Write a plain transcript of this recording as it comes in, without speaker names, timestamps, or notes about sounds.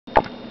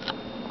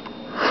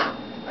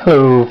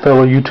Hello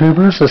fellow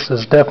YouTubers, this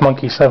is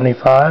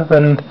DeafMonkey75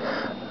 and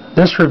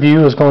this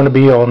review is going to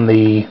be on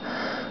the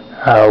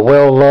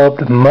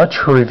well-loved, much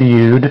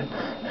reviewed,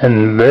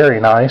 and very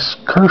nice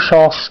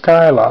Kershaw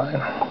Skyline.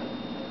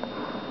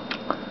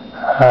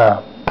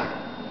 I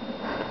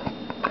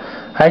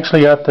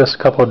actually got this a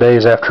couple of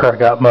days after I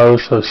got my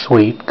so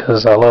sweet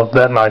because I love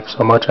that knife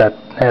so much I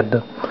had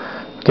to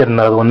get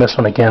another one. This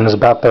one again is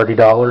about $30.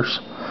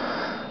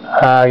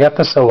 I got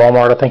this at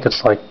Walmart. I think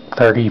it's like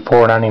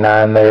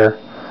 $34.99 there.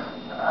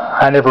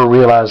 I never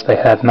realized they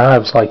had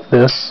knives like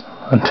this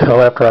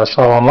until after I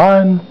saw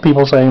online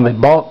people saying they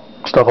bought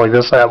stuff like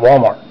this at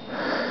Walmart.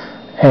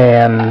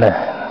 And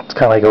it's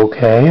kind of like,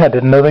 okay, I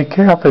didn't know they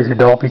cared. I figured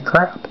it'd all be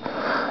crap.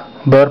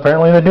 But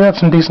apparently they do have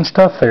some decent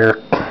stuff there.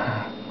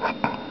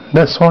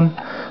 This one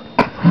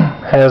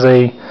has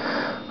a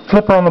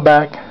flipper on the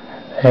back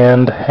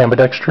and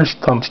ambidextrous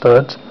thumb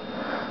studs.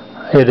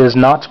 It is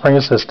not spring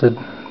assisted,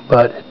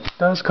 but it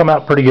does come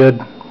out pretty good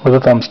with the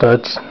thumb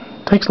studs.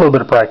 Takes a little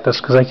bit of practice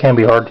because they can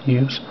be hard to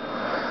use.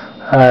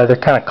 They're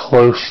kind of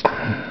close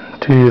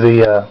to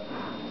the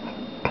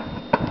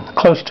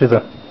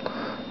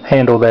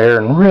handle there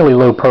and really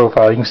low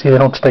profile. You can see they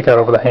don't stick out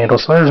over the handle,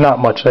 so there's not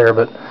much there,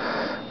 but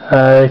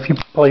if you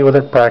play with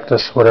it,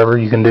 practice, whatever,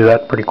 you can do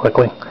that pretty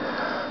quickly.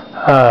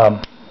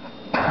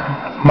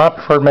 My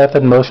preferred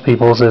method, most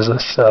people's, is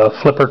this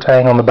flipper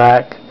tang on the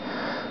back.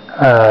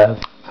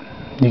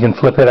 You can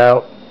flip it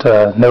out.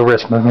 No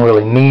wrist movement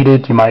really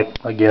needed. You might,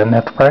 again,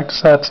 have to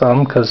practice that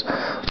some because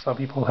some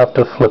people have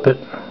to flip it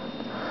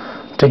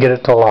to get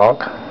it to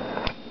lock.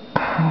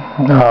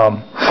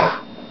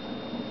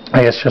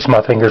 I guess just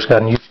my fingers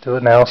gotten used to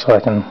it now, so I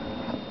can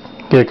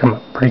get it come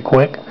up pretty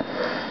quick.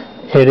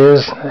 It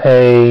is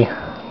a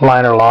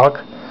liner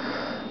lock.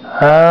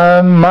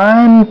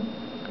 Mine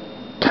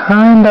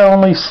kinda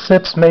only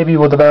sits maybe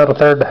with about a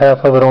third to half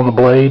of it on the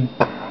blade.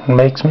 It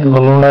makes me a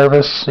little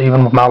nervous,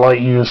 even with my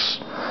light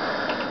use.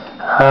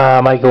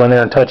 I might go in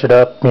there and touch it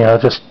up,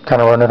 just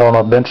kind of run it on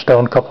a bench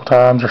stone a couple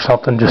times or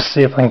something, just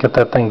see if I can get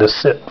that thing to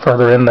sit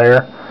further in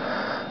there.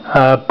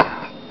 But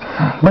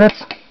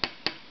it's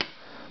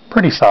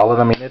pretty solid.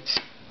 I mean, it's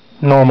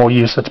normal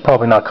use. It's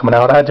probably not coming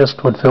out. I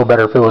just would feel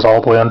better if it was all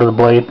the way under the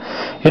blade.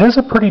 It is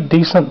a pretty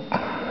decent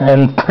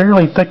and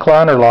fairly thick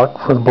liner lock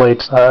for the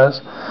blade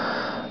size.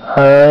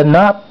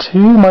 Not too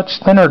much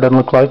thinner, doesn't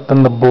look like,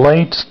 than the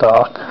blade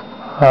stock.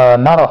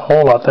 Not a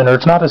whole lot thinner.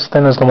 It's not as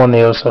thin as the one,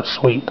 the Oh So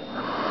Sweet.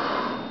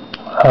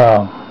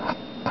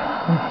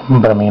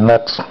 But I mean,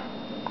 that's,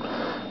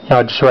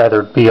 I'd just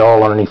rather it be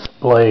all underneath the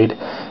blade.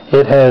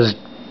 It has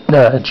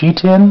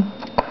G10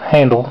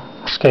 handle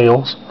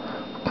scales,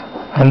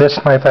 and this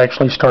knife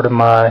actually started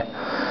my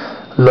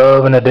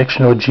love and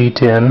addiction with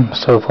G10.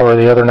 So far,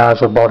 the other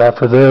knives I've bought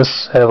after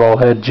this have all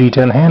had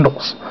G10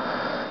 handles.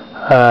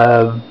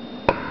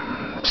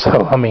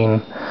 So I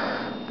mean,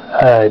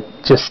 I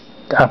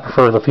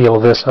prefer the feel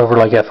of this over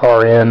like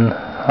FRN.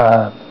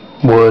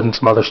 Wood and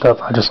some other stuff.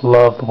 I just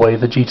love the way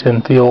the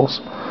G10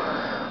 feels.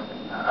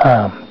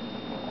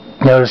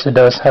 Notice it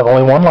does have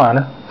only one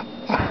liner.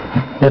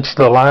 It's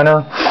the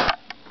liner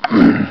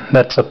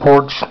that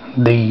supports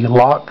the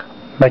lock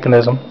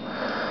mechanism.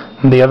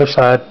 The other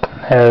side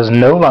has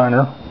no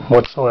liner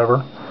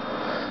whatsoever.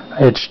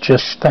 It's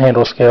just the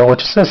handle scale,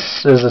 which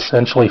this is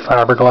essentially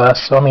fiberglass,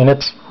 so I mean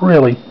it's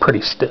really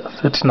pretty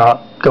stiff. It's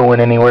not going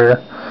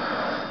anywhere.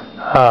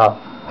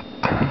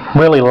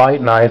 Really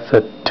light knife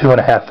at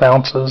 2.5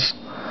 ounces.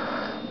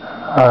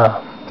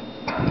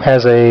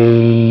 Has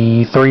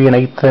a 3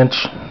 1/8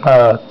 inch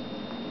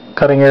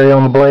cutting area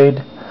on the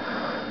blade.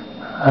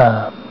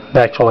 The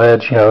actual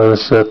edge,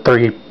 is a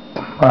 3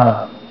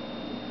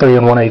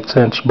 1/8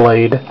 inch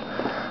blade.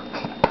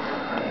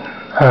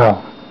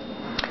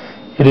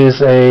 It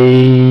is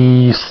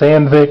a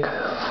Sandvik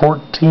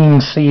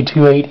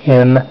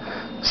 14C28N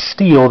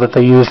steel that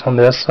they used on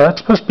this. So that's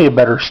supposed to be a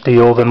better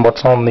steel than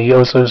what's on the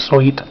Oh So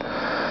Sweet,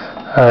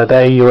 the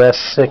AUS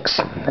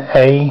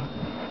 6A.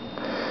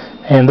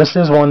 And this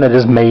is one that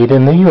is made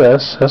in the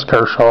US, has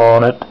Kershaw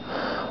on it.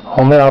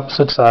 On the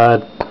opposite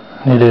side,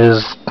 it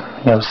is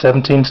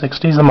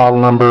 1760 is the model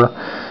number,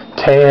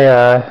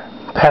 KAI,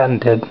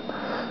 patented,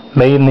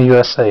 made in the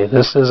USA.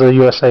 This is a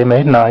USA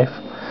made knife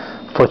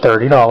for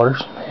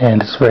 $30,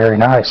 and it's very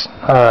nice.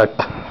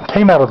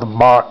 Came out of the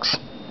box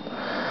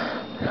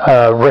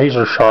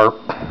razor sharp.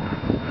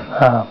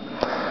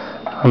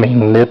 I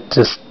mean, it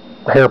just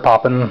hair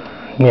popping,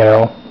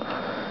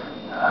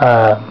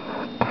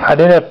 I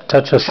did have to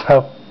touch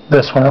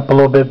this one up a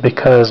little bit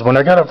because when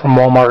I got it from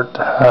Walmart,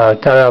 got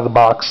it out of the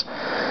box,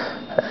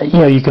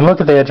 you can look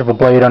at the edge of a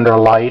blade under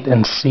a light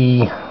and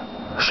see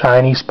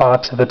shiny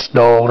spots if it's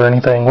dulled or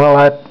anything. Well,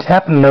 I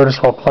happened to notice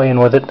while playing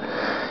with it,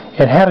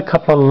 it had a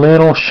couple of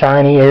little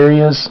shiny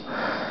areas.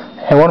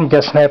 And what I'm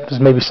guessing happened is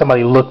maybe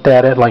somebody looked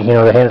at it, like, they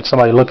had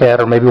somebody look at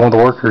it, or maybe one of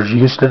the workers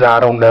used it, I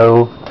don't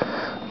know.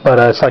 But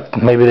it's like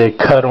maybe they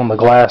cut on the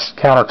glass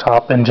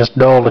countertop and just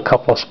dulled a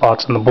couple of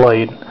spots in the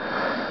blade.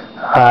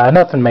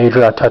 Nothing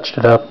major, I touched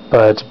it up.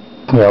 It's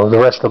the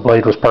rest of the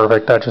blade was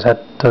perfect. I just had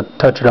to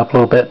touch it up a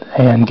little bit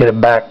and get it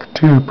back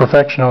to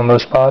perfection on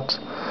those spots.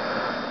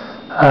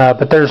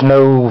 But there's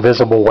no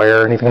visible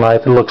wear or anything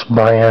like that. It looks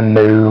brand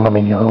new. I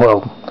mean,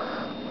 well,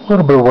 a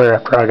little bit of wear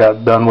after I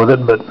got done with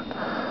it, but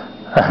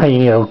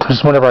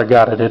just whenever I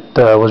got it, it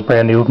was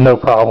brand new, no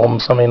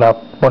problems. I mean, I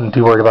wasn't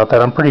too worried about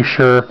that. I'm pretty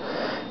sure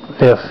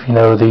if,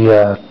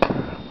 the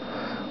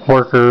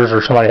workers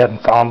or somebody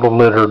hadn't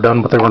fondled it or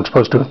done what they weren't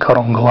supposed to and cut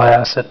on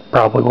glass, it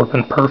probably would have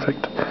been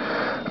perfect.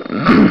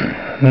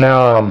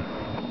 Now,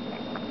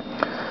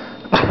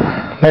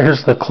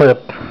 there's the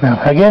clip.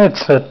 Now, again,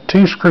 it's a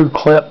 2-screw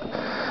clip.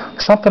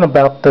 Something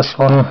about this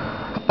one,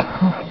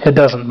 it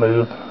doesn't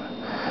move.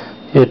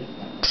 It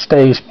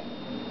stays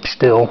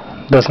still,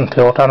 doesn't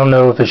tilt. I don't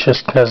know if it's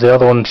just because the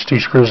other one's 2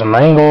 screws in an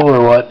angle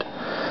or what.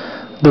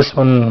 This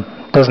one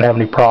doesn't have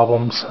any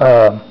problems.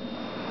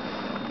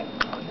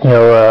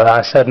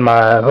 I said in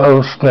my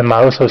Oh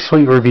So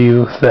Sweet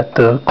review that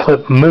the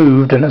clip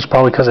moved, and it's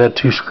probably because it had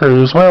 2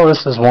 screws. Well,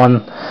 this is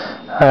one,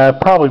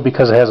 probably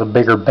because it has a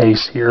bigger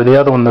base here. The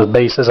other one, the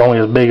base is only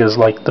as big as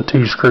like the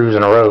 2 screws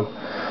in a row.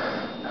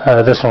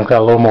 This one's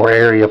got a little more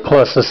area.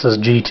 Plus, this is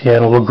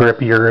G10, a little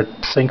grippier. It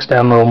sinks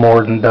down a little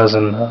more than it does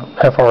in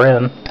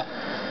FRN.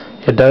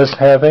 It does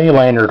have a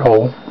lanyard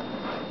hole,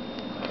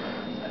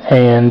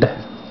 and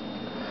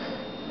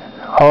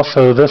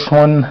also this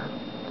one,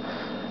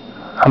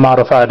 I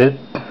modified it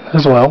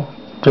as well,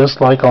 just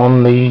like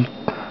on the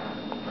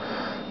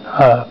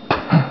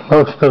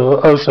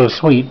Oh So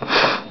Sweet.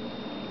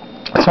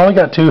 It's only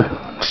got 2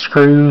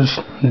 screws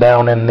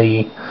down in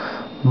the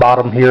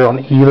bottom here on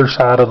either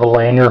side of the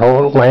lanyard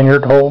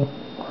hole.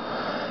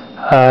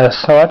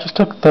 So I just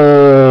took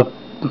the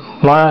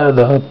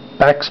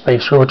back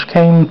spacer, which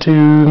came to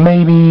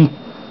maybe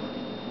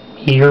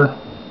here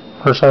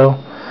or so,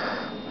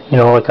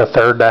 like a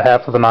third to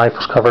half of the knife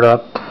was covered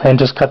up, and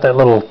just cut that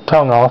little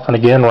tongue off, and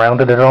again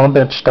rounded it on a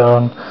bench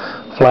stone,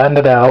 flattened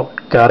it out,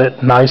 got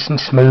it nice and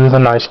smooth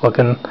and nice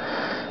looking,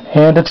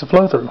 and it's a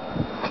flow through.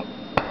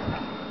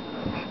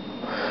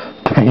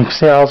 You can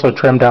see I also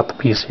trimmed out the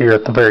piece here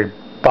at the very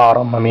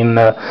bottom. I mean,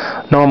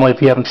 normally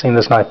if you haven't seen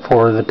this knife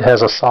before, it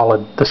has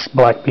this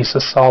black piece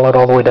is solid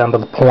all the way down to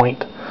the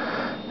point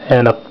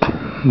and up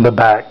the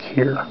back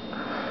here.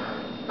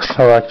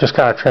 So I just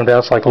kind of trimmed out.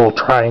 It's like a little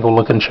triangle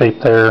looking shape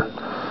there.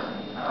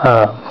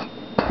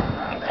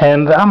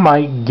 And I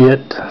might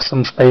get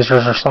some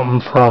spacers or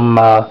something from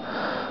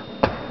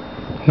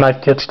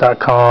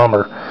knifekits.com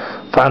or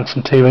find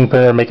some tubing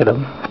there and make it a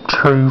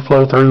true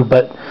flow through,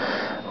 but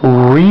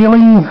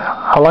really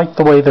I like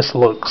the way this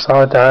looks.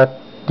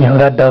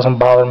 That doesn't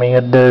bother me.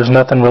 There's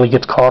nothing really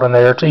gets caught in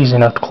there. It's easy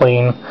enough to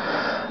clean.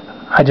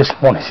 I just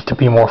want it to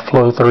be more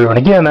flow through, and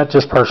again, that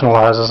just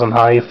personalizes a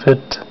knife.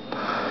 It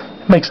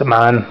makes it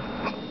mine.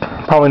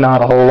 Probably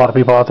not a whole lot of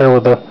people out there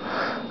with a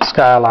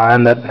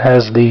Skyline that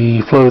has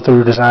the flow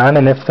through design,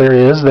 and if there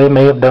is, they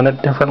may have done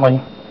it differently.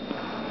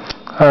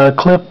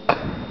 Clip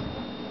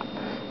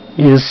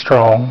is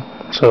strong,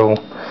 so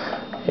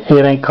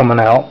it ain't coming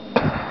out.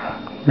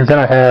 You're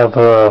gonna have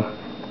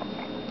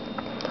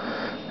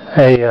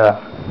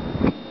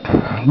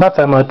about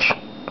that much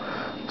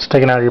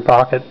sticking out of your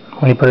pocket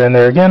when you put it in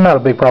there. Again, not a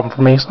big problem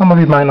for me. Some of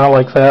you might not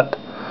like that.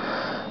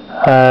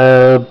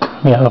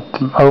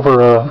 Over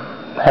a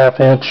 ½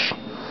 inch,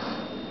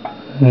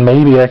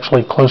 maybe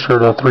actually closer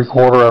to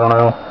 3/4. I don't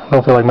know.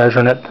 Don't feel like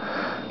measuring it,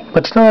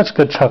 but still, that's a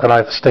good chunk of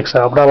knife that sticks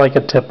out. But I like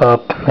it tip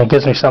up. It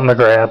gives me something to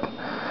grab.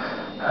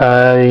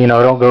 I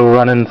don't go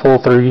running full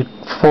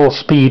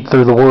speed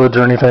through the woods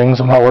or anything,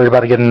 so I'm not worried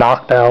about it getting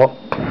knocked out.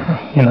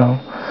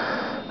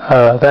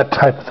 That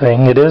type of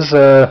thing. It is,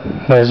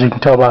 as you can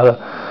tell by the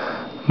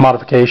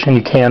modification,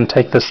 you can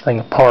take this thing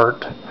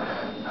apart.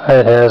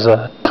 It has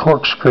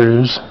torque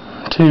screws,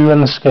 2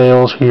 in the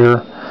scales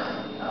here,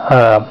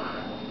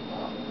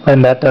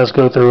 and that does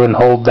go through and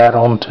hold that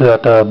onto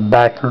that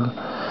backer,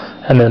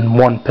 and then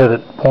 1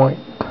 pivot point.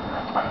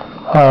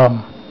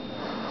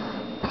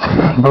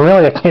 But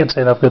really, I can't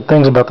say enough good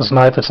things about this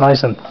knife. It's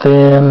nice and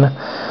thin.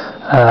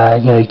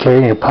 You carry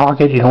it in your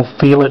pocket. You don't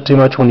feel it too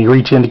much when you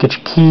reach in to get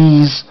your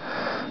keys.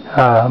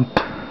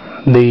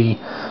 The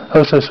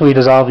Oh So Sweet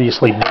is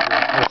obviously bigger.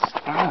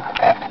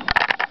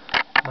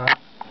 My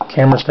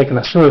camera's taking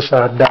a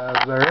suicide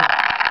dive there.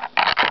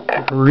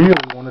 I really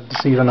wanted to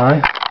see the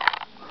knife.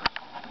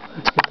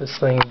 Let's get this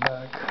thing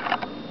back.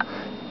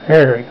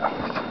 There we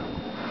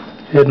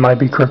go. It might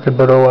be crooked,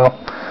 but oh well.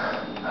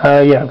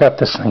 Yeah, I've got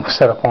this thing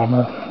set up on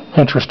an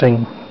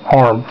interesting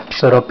arm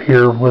set up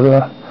here with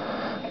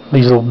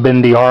these little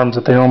bendy arms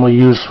that they normally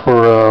use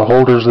for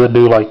holders that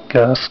do like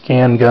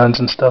scan guns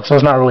and stuff. So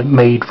it's not really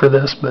made for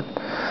this, but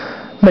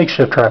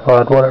makeshift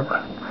tripod,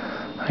 whatever.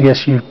 I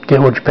guess you get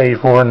what you paid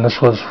for, and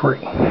this was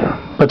free.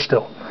 But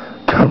still,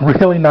 a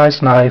really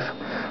nice knife,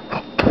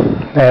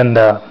 and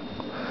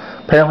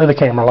apparently the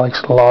camera likes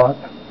it a lot.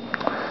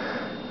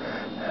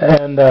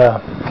 And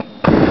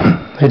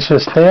it's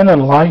just thin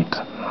and light,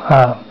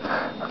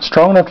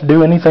 strong enough to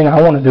do anything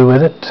I want to do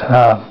with it.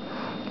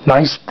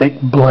 Nice thick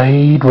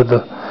blade with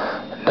the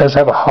It does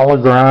have a hollow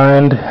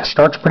grind. It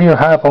starts pretty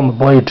high up on the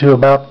blade too,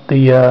 about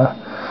the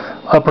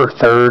upper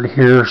third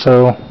here,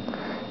 so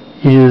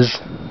is,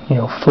 you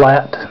know,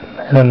 flat,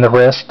 and then the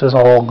rest is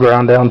all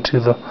ground down to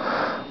the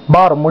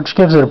bottom, which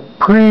gives it a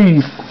pretty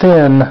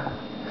thin,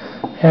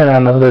 and I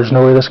know there's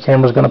no way this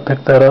camera's going to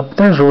pick that up, but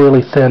there's a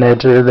really thin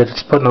edge there that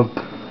it's putting a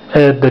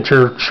edge that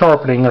you're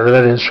sharpening, or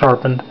that is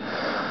sharpened,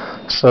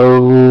 so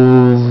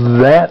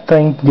that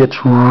thing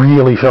gets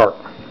really sharp.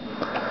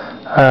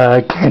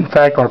 In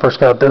fact, when I first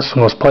got this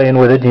and was playing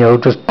with it, you know,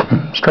 just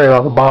straight out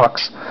of the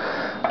box,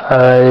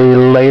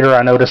 later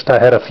I noticed I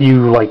had a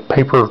few like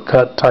paper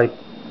cut type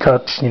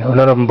cuts, you know,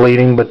 none of them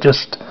bleeding, but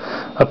just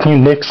a few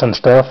nicks and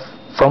stuff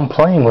from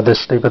playing with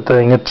this stupid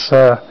thing. It's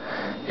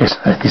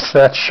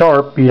that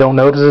sharp. You don't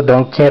notice it,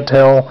 can't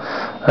tell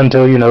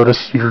until you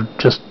notice you're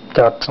just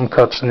got some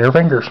cuts in your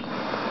fingers.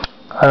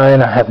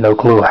 And I have no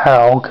clue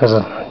how, because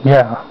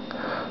yeah,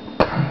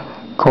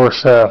 of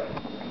course, I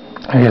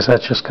guess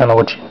that's just kind of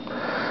what you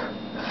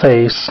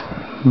face,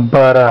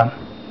 but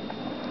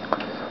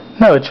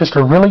no, it's just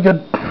a really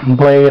good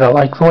blade. I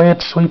like the way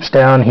it sweeps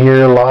down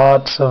here.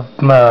 Lots of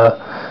I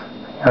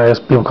guess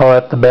people call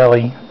that the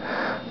belly.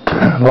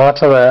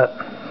 Lots of that.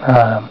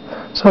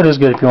 So it is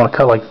good if you want to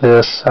cut like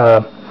this.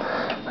 I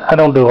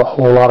don't do a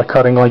whole lot of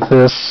cutting like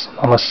this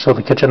unless it's with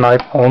a kitchen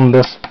knife on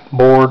this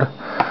board,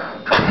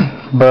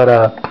 but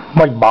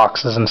like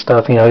boxes and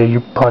stuff, you know, you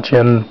punch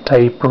in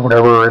tape or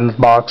whatever in the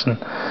box and,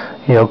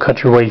 you know,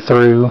 cut your way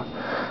through.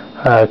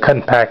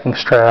 Cutting packing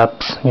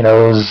straps, you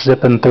know,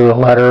 zipping through a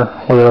letter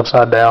with it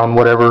upside down,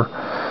 whatever.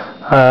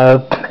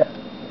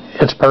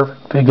 It's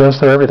perfect. It goes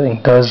through everything.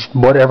 Does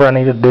whatever I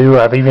need to do.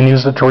 I've even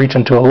used it to reach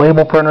into a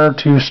label printer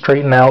to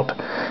straighten out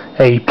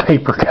a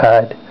paper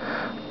guide.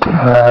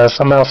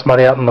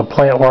 Somebody out in the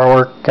plant where I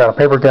work got a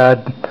paper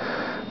guide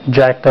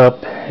jacked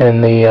up in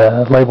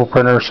the label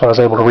printer, so I was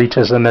able to reach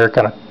this in there,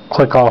 kind of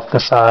click off the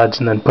sides,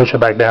 and then push it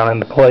back down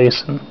into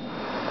place. And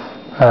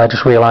I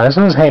just realized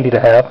it was handy to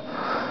have.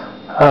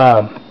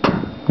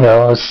 You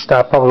know, I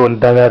probably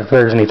wouldn't have done that if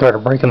there was any threat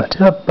of breaking the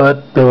tip,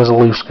 but it was a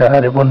loose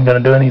guide. It wasn't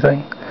going to do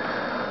anything.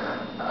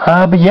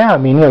 But yeah, I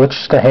mean, you know, it's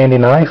just a handy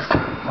knife.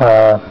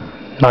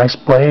 Nice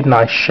blade,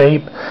 nice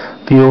shape,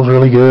 feels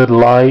really good,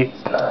 light,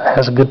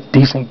 has a good,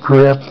 decent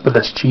grip with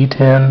this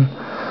G10.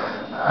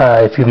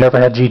 If you've never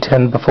had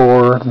G10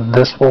 before,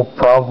 this will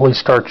probably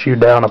start you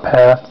down a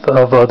path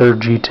of other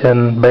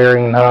G10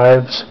 bearing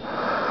knives.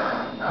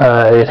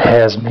 It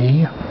has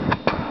me.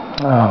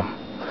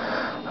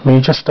 I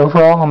mean, just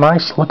overall a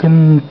nice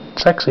looking,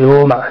 sexy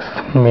little knife.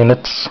 I mean,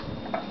 it's,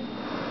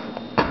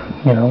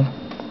 you know,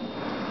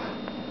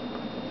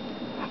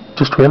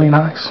 just really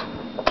nice.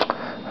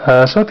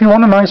 So if you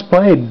want a nice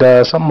blade,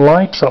 something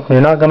light, something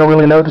you're not going to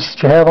really notice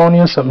that you have on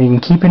you, something you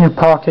can keep in your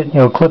pocket, you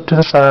know, clip to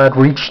the side,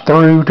 reach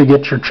through to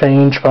get your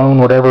change, phone,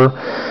 whatever,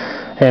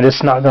 and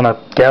it's not going to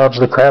gouge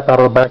the crap out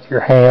of the back of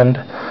your hand.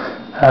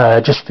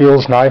 It just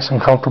feels nice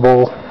and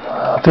comfortable.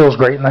 Feels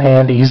great in the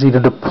hand, easy to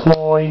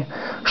deploy,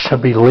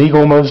 should be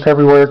legal most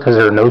everywhere because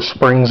there are no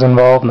springs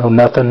involved, no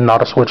nothing,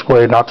 not a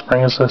switchblade, not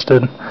spring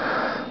assisted,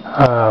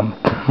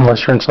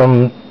 unless you're in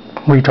some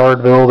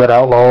retardville that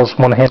outlaws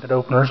one-handed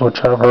openers, which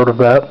I've heard of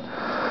that.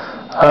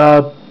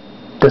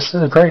 This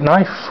is a great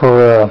knife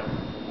for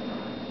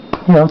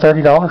you know,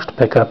 $30 to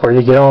pick up, or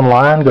you get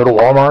online, go to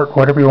Walmart,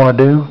 whatever you want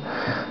to do.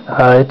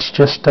 It's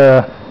just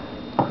a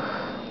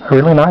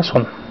really nice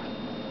one.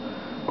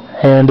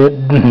 And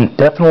it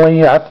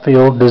definitely, I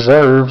feel,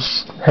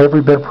 deserves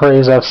every bit of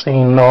praise I've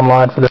seen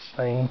online for this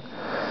thing.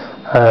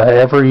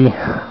 Every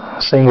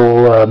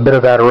single bit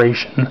of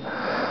adoration.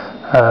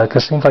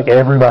 Because it seems like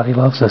everybody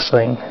loves this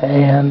thing.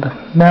 And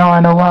now I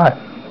know why.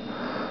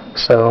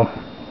 So,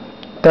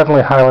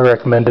 definitely highly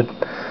recommended.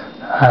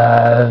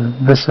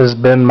 This has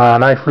been my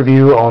knife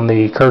review on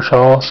the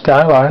Kershaw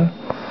Skyline.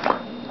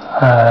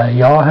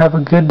 Y'all have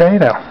a good day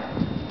now.